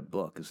ever read a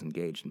book is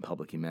engaged in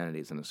public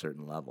humanities on a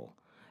certain level.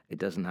 It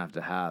doesn't have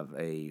to have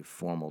a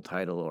formal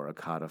title or a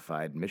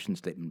codified mission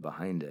statement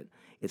behind it.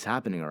 It's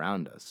happening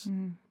around us.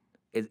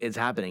 It's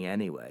happening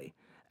anyway.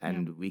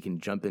 And we can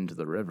jump into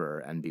the river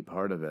and be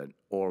part of it,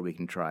 or we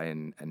can try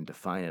and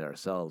define it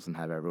ourselves and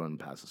have everyone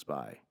pass us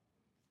by.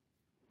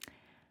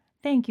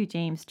 Thank you,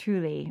 James,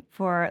 truly,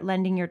 for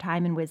lending your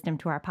time and wisdom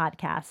to our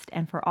podcast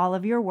and for all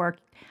of your work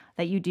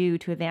that you do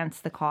to advance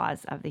the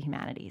cause of the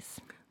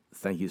humanities.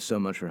 Thank you so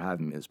much for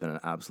having me. It's been an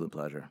absolute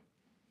pleasure.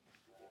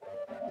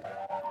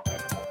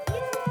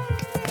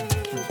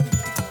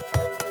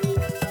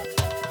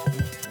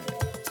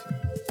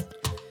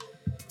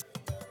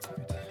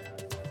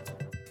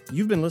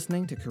 You've been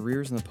listening to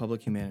Careers in the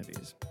Public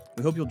Humanities.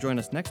 We hope you'll join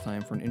us next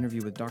time for an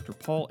interview with Dr.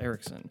 Paul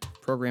Erickson,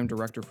 Program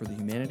Director for the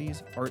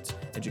Humanities, Arts,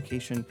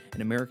 Education,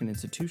 and American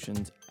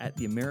Institutions at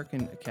the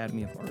American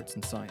Academy of Arts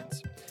and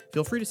Science.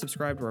 Feel free to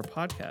subscribe to our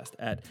podcast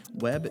at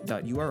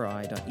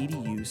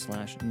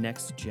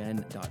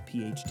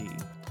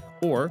web.uri.edu/nextgen.phd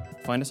or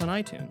find us on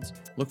iTunes.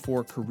 Look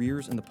for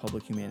Careers in the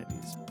Public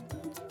Humanities.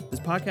 This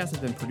podcast has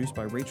been produced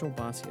by Rachel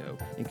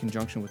Boccio in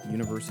conjunction with the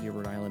University of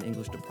Rhode Island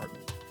English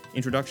Department.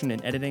 Introduction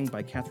and editing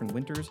by Catherine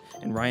Winters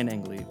and Ryan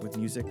Engley, with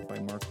music by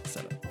Mark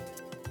Setta.